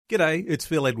G'day, it's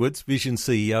Phil Edwards, Vision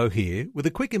CEO here, with a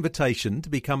quick invitation to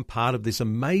become part of this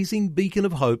amazing beacon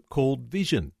of hope called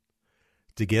Vision.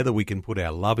 Together we can put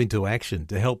our love into action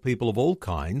to help people of all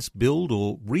kinds build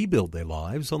or rebuild their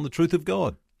lives on the truth of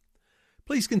God.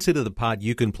 Please consider the part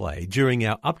you can play during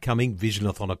our upcoming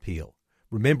Visionathon appeal,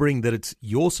 remembering that it's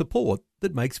your support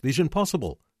that makes Vision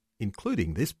possible,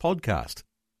 including this podcast.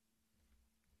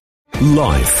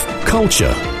 Life,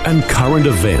 culture, and current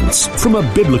events from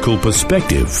a biblical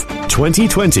perspective.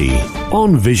 2020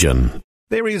 on Vision.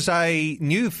 There is a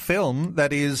new film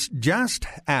that is just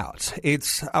out.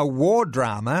 It's a war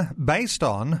drama based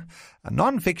on a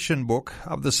non-fiction book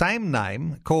of the same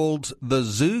name called The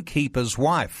Zookeeper's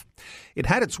Wife. It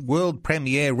had its world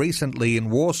premiere recently in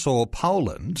Warsaw,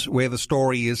 Poland, where the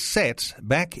story is set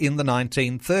back in the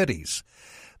 1930s.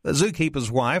 The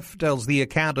Zookeeper's Wife tells the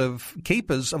account of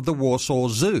keepers of the Warsaw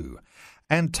Zoo,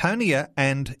 Antonia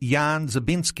and Jan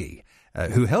Zabinski,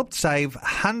 who helped save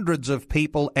hundreds of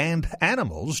people and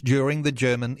animals during the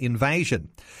German invasion.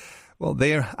 Well,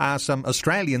 there are some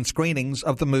Australian screenings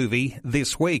of the movie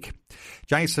this week.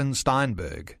 Jason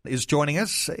Steinberg is joining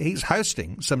us. He's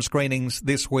hosting some screenings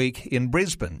this week in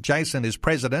Brisbane. Jason is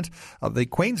president of the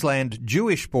Queensland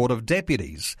Jewish Board of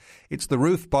Deputies. It's the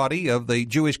roof body of the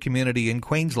Jewish community in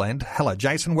Queensland. Hello,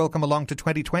 Jason. Welcome along to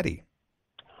 2020.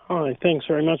 Hi, thanks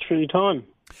very much for your time.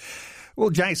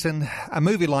 Well, Jason, a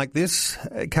movie like this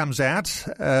comes out,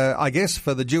 I guess,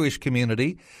 for the Jewish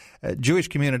community. Jewish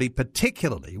community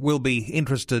particularly will be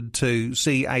interested to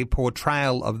see a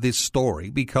portrayal of this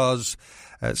story because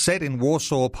set in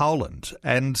Warsaw, Poland,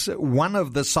 and one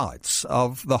of the sites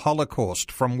of the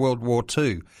Holocaust from World War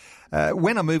II.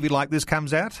 When a movie like this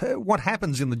comes out, what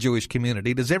happens in the Jewish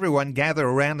community? Does everyone gather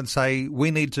around and say, we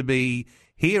need to be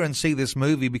here and see this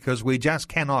movie because we just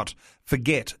cannot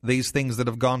forget these things that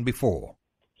have gone before?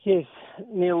 Yes,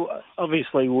 Neil,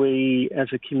 obviously we as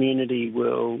a community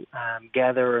will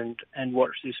gather and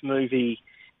watch this movie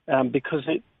because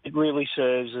it really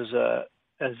serves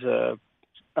as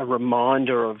a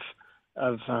reminder of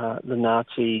the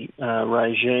Nazi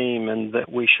regime, and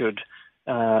that we should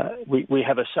we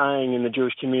have a saying in the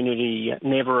Jewish community,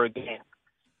 never again.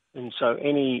 And so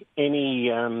any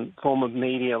form of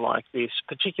media like this,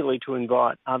 particularly to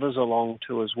invite others along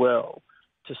to as well,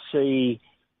 to see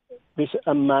this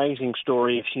amazing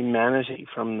story of humanity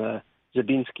from the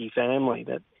Zabinski family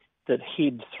that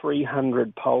hid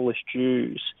 300 Polish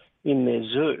Jews in their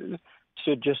zoo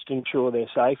to just ensure their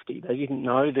safety. They didn't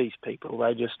know these people.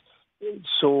 They just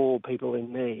saw people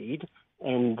in need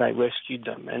and they rescued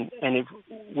them. And if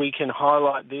we can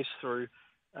highlight this through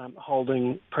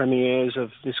holding premieres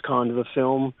of this kind of a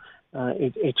film,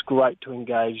 it's great to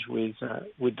engage with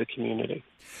the community.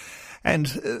 And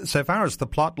so far as the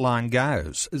plot line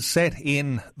goes, set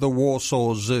in the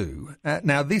Warsaw Zoo.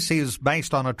 Now, this is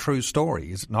based on a true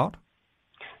story, is it not?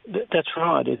 That's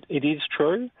right. It is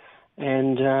true,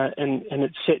 and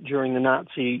it's set during the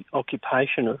Nazi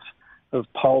occupation of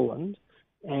Poland,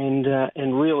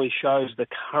 and really shows the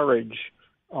courage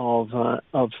of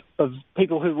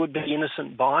people who would be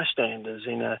innocent bystanders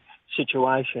in a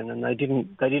situation, and they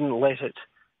didn't let it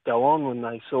go on when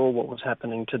they saw what was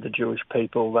happening to the Jewish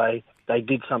people. They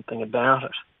did something about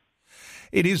it.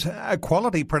 It is a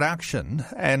quality production,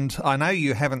 and I know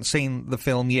you haven't seen the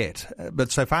film yet,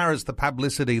 but so far as the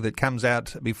publicity that comes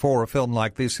out before a film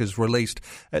like this is released,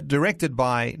 directed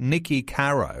by Nikki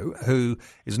Caro, who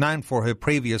is known for her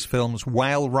previous films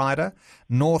Whale Rider,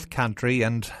 North Country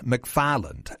and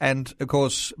McFarland, and of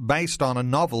course based on a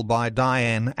novel by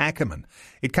Diane Ackerman.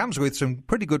 It comes with some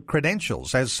pretty good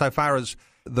credentials as so far as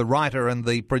the writer and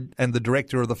the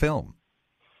director of the film.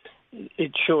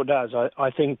 It sure does. I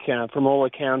think from all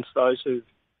accounts, those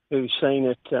who've seen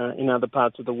it in other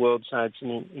parts of the world say it's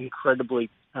an incredibly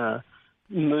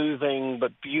moving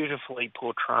but beautifully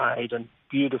portrayed and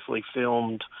beautifully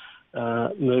filmed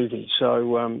movie.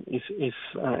 So if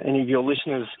any of your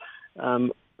listeners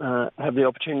have the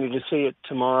opportunity to see it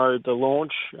tomorrow at the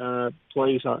launch,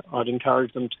 please, I'd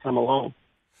encourage them to come along.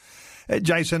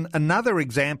 Jason, another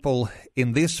example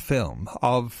in this film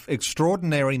of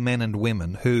extraordinary men and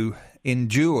women who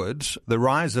endured the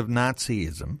rise of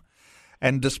Nazism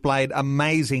and displayed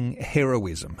amazing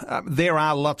heroism. There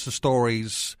are lots of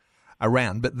stories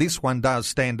around, but this one does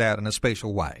stand out in a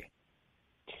special way.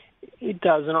 It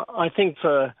does, and I think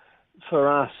for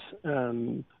us,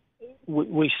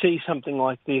 we see something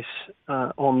like this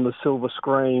on the silver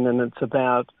screen, and it's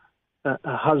about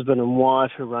a husband and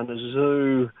wife who run a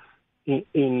zoo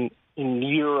in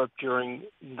Europe during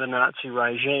the Nazi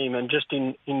regime, and just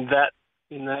in that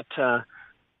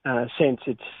sense,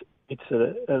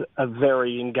 a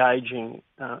very engaging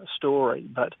story.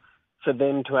 But for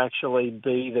them to actually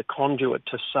be the conduit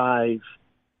to save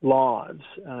lives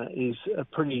is a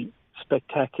pretty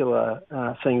spectacular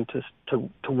thing to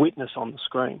witness on the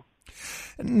screen.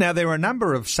 Now, there are a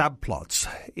number of subplots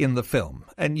in the film,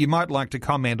 and you might like to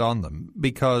comment on them,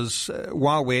 because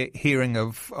while we're hearing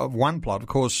of one plot, of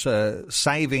course,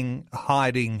 saving,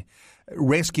 hiding,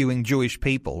 rescuing Jewish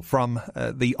people from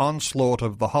the onslaught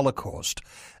of the Holocaust,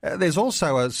 there's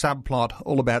also a subplot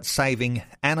all about saving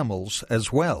animals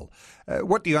as well.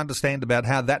 What do you understand about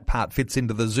how that part fits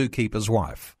into The Zookeeper's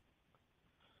Wife?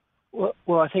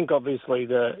 Well, I think obviously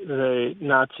the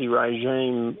Nazi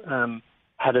regime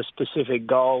had a specific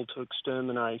goal to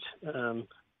exterminate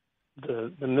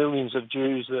the millions of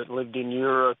Jews that lived in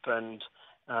Europe, and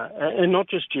not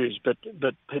just Jews, but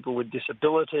people with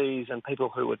disabilities and people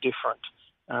who were different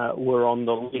were on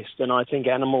the list. And I think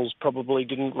animals probably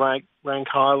didn't rank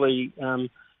highly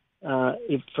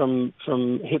from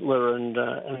Hitler and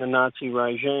the Nazi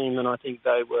regime. And I think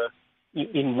they were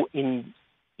in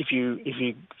if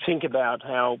you think about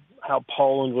how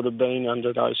Poland would have been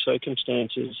under those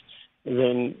circumstances,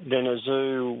 then a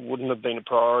zoo wouldn't have been a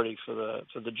priority for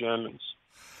the Germans.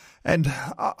 And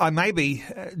I may be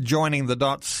joining the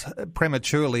dots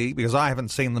prematurely because I haven't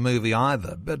seen the movie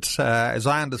either, but as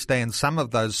I understand some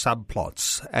of those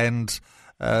subplots and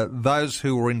those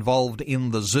who were involved in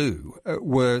the zoo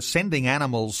were sending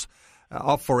animals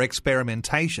off for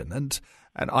experimentation. And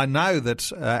I know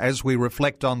that as we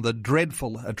reflect on the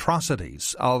dreadful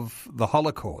atrocities of the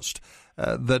Holocaust,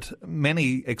 that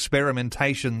many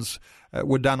experimentations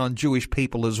were done on Jewish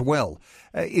people as well.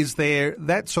 Is there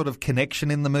that sort of connection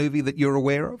in the movie that you're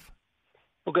aware of?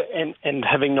 Okay, and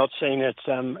having not seen it,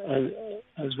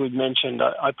 as we've mentioned,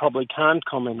 I probably can't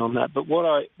comment on that. But what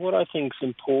I think is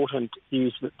important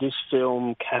is that this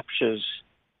film captures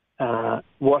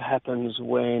what happens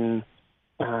when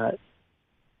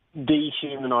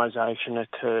dehumanisation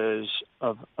occurs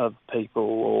of people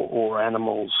or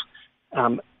animals,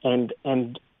 and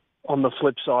on the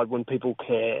flip side, when people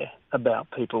care about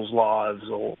people's lives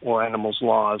or animals'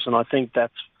 lives. And I think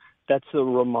that's the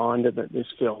reminder that this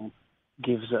film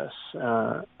gives us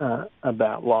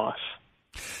about life.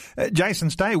 Jason,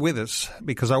 stay with us,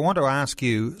 because I want to ask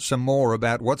you some more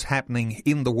about what's happening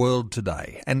in the world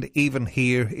today, and even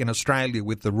here in Australia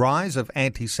with the rise of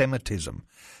anti-Semitism.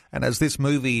 And as this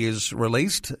movie is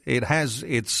released, it has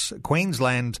its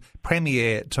Queensland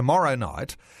premiere tomorrow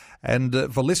night.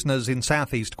 And for listeners in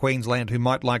southeast Queensland who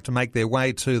might like to make their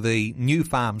way to the New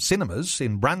Farm Cinemas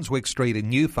in Brunswick Street in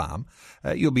New Farm,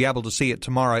 you'll be able to see it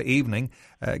tomorrow evening,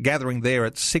 gathering there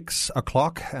at 6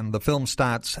 o'clock, and the film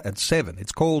starts at 7.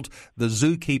 It's called The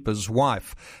Zookeeper's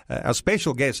Wife. Our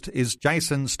special guest is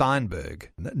Jason Steinberg.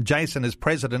 Jason is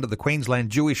president of the Queensland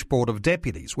Jewish Board of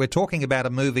Deputies. We're talking about a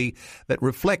movie that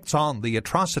reflects on the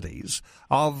atrocities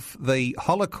of the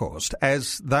Holocaust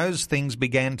as those things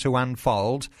began to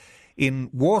unfold in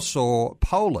Warsaw,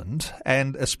 Poland,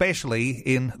 and especially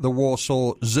in the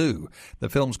Warsaw Zoo. The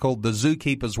film's called The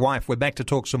Zookeeper's Wife. We're back to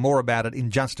talk some more about it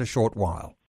in just a short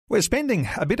while. We're spending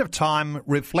a bit of time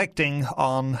reflecting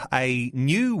on a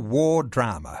new war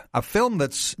drama, a film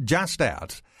that's just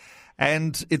out,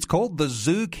 and it's called The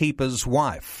Zookeeper's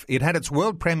Wife. It had its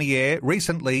world premiere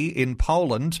recently in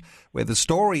Poland, where the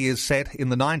story is set in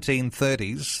the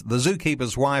 1930s. The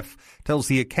Zookeeper's Wife tells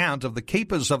the account of the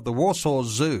keepers of the Warsaw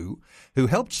Zoo who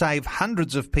helped save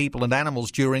hundreds of people and animals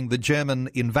during the German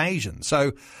invasion.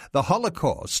 So the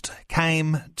Holocaust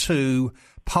came to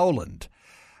Poland.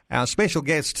 Our special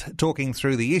guest talking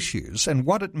through the issues and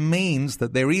what it means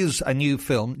that there is a new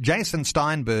film. Jason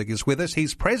Steinberg is with us.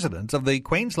 He's president of the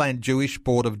Queensland Jewish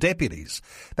Board of Deputies.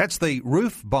 That's the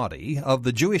roof body of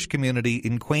the Jewish community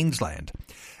in Queensland.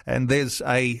 And there's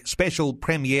a special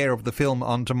premiere of the film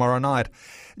on tomorrow night.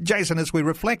 Jason, as we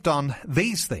reflect on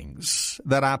these things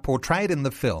that are portrayed in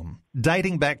the film,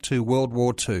 dating back to World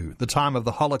War II, the time of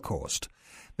the Holocaust,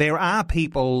 there are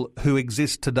people who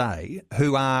exist today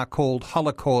who are called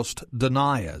Holocaust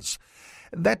deniers.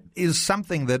 That is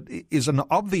something that is an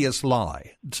obvious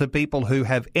lie to people who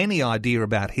have any idea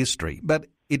about history, but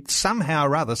it somehow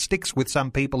or other sticks with some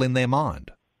people in their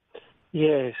mind.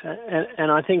 Yes,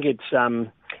 and I think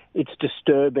it's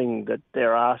disturbing that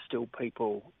there are still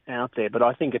people out there, but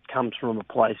I think it comes from a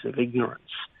place of ignorance.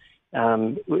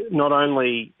 Not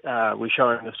only are we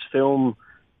showing this film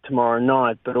tomorrow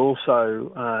night, but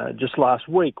also just last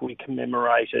week we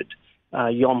commemorated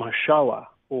Yom HaShoah,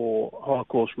 or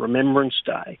Holocaust Remembrance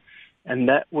Day, and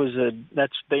that's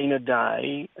been a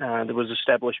day that was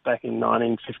established back in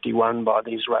 1951 by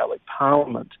the Israeli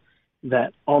Parliament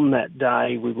that on that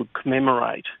day we would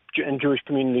commemorate, and Jewish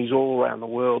communities all around the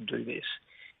world do this,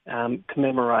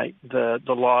 commemorate the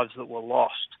lives that were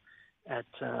lost at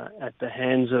the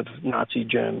hands of Nazi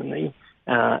Germany,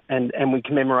 and we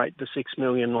commemorate the 6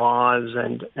 million lives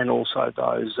and also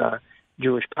those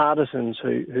Jewish partisans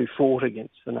who fought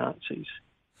against the Nazis.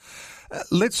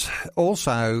 Let's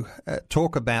also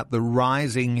talk about the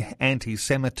rising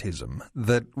anti-Semitism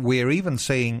that we're even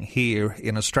seeing here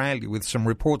in Australia, with some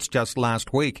reports just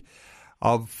last week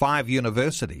of 5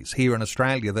 universities here in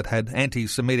Australia that had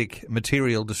anti-Semitic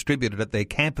material distributed at their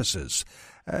campuses.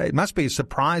 It must be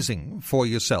surprising for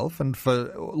yourself and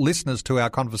for listeners to our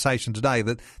conversation today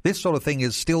that this sort of thing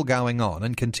is still going on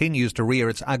and continues to rear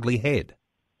its ugly head.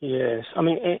 Yes. I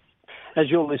mean, as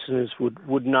your listeners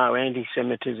would know,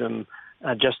 anti-Semitism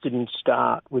just didn't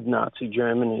start with Nazi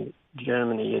Germany.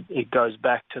 It goes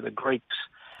back to the Greeks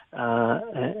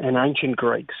and ancient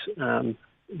Greeks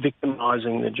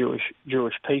victimising the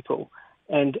Jewish people,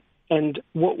 and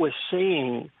what we're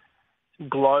seeing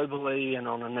globally and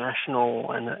on a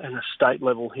national and a state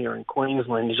level here in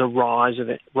Queensland is a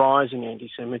rising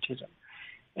anti-Semitism,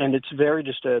 and it's very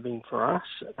disturbing for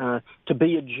us. To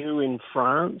be a Jew in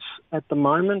France at the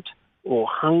moment, or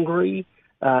Hungary,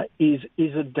 is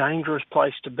a dangerous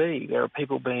place to be. There are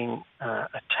people being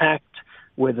attacked,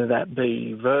 whether that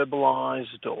be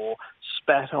verbalised or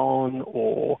spat on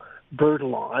or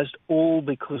brutalised, all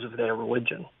because of their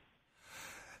religion.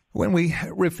 When we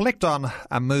reflect on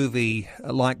a movie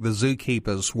like The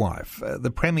Zookeeper's Wife,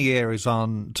 the premiere is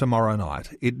on tomorrow night.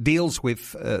 It deals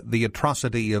with the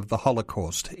atrocity of the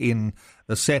Holocaust in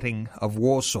the setting of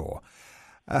Warsaw.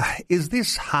 Is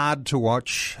this hard to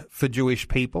watch for Jewish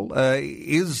people?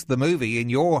 Is the movie, in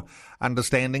your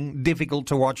understanding, difficult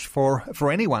to watch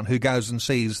for anyone who goes and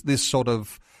sees this sort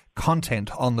of content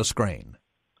on the screen?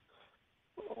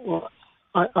 Well,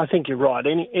 I think you're right.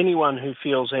 Anyone who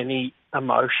feels any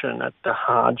emotion at the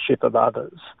hardship of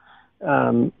others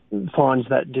finds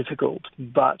that difficult.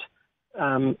 But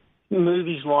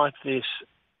movies like this,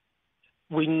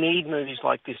 we need movies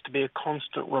like this to be a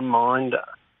constant reminder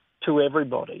to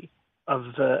everybody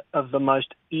of the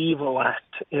most evil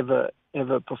act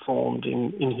ever performed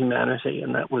in humanity,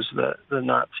 and that was the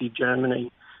Nazi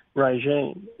Germany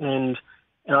regime. And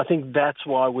I think that's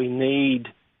why we need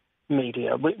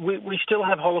media. We still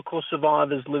have Holocaust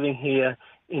survivors living here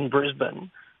in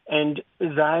Brisbane, and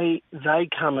they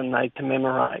come and they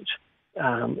commemorate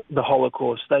the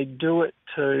Holocaust. They do it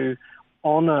to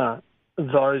honour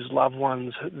those loved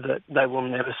ones that they will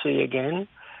never see again.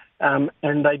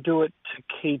 And they do it to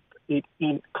keep it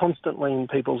constantly in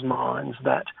people's minds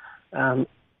that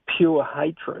pure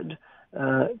hatred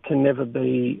can never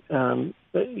be,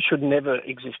 should never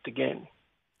exist again.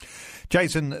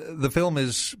 Jason, the film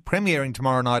is premiering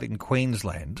tomorrow night in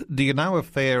Queensland. Do you know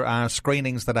if there are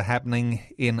screenings that are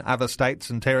happening in other states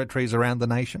and territories around the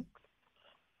nation?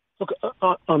 Look,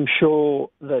 I'm sure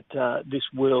that this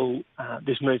movie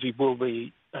will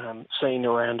be seen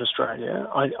around Australia.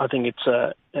 I think it's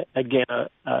a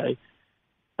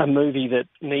movie that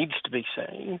needs to be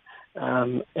seen,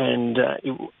 and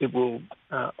it will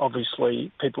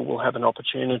obviously people will have an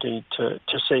opportunity to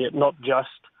see it not just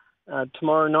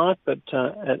tomorrow night, but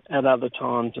at other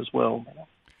times as well.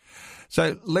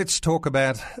 So let's talk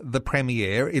about the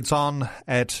premiere. It's on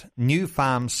at New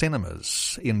Farm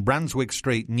Cinemas in Brunswick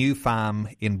Street, New Farm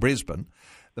in Brisbane.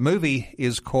 The movie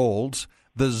is called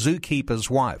The Zookeeper's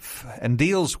Wife and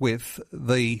deals with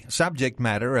the subject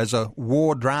matter as a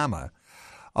war drama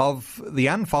of the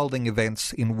unfolding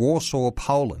events in Warsaw,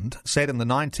 Poland, set in the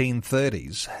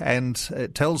 1930s, and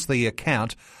it tells the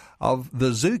account of the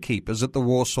zookeepers at the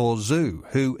Warsaw Zoo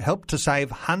who helped to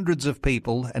save hundreds of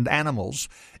people and animals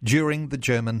during the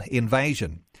German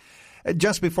invasion.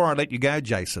 Just before I let you go,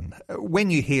 Jason, when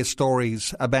you hear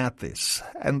stories about this,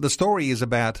 and the story is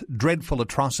about dreadful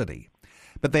atrocity,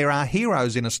 but there are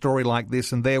heroes in a story like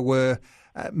this, and there were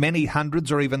many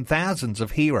hundreds or even thousands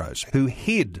of heroes who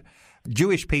hid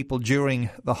Jewish people during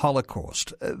the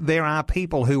Holocaust. There are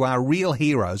people who are real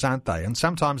heroes, aren't they? And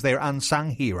sometimes they're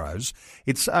unsung heroes.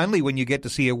 It's only when you get to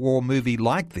see a war movie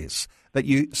like this that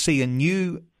you see a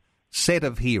new set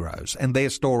of heroes and their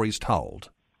stories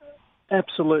told.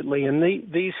 Absolutely, and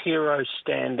these heroes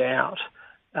stand out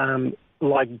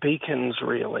like beacons,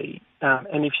 really.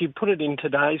 And if you put it in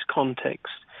today's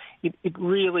context, it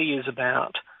really is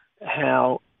about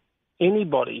how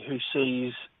anybody who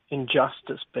sees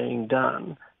injustice being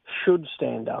done should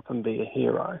stand up and be a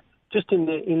hero, just in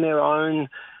their own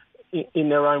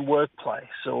workplace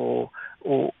or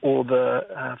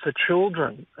for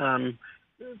children.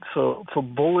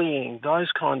 bullying,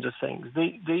 those kinds of things.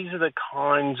 These are the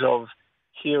kinds of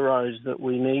heroes that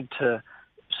we need to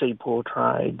see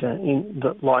portrayed,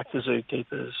 like the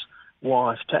zookeeper's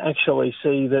wife, to actually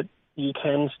see that you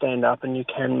can stand up and you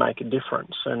can make a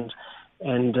difference. And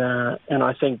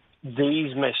I think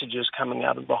these messages coming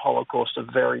out of the Holocaust are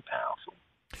very powerful.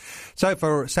 So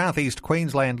for South East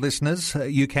Queensland listeners,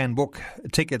 you can book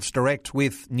tickets direct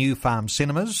with New Farm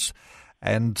Cinemas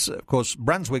and, of course,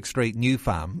 Brunswick Street, New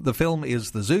Farm. The film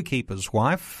is The Zookeeper's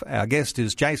Wife. Our guest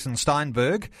is Jason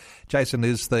Steinberg. Jason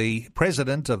is the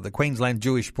president of the Queensland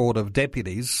Jewish Board of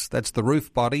Deputies. That's the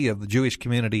roof body of the Jewish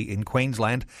community in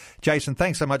Queensland. Jason,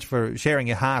 thanks so much for sharing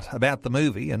your heart about the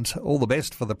movie, and all the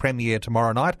best for the premiere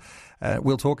tomorrow night.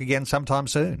 We'll talk again sometime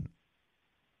soon.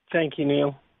 Thank you,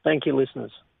 Neil. Thank you,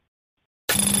 listeners.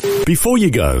 Before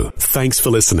you go, thanks for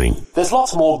listening. There's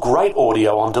lots more great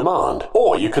audio on demand,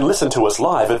 or you can listen to us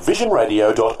live at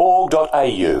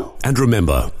visionradio.org.au. And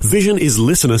remember, Vision is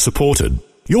listener supported.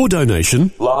 Your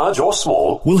donation, large or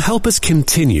small, will help us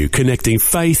continue connecting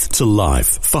faith to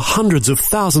life for hundreds of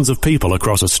thousands of people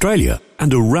across Australia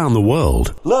and around the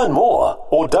world. Learn more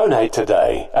or donate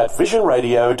today at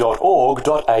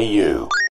visionradio.org.au.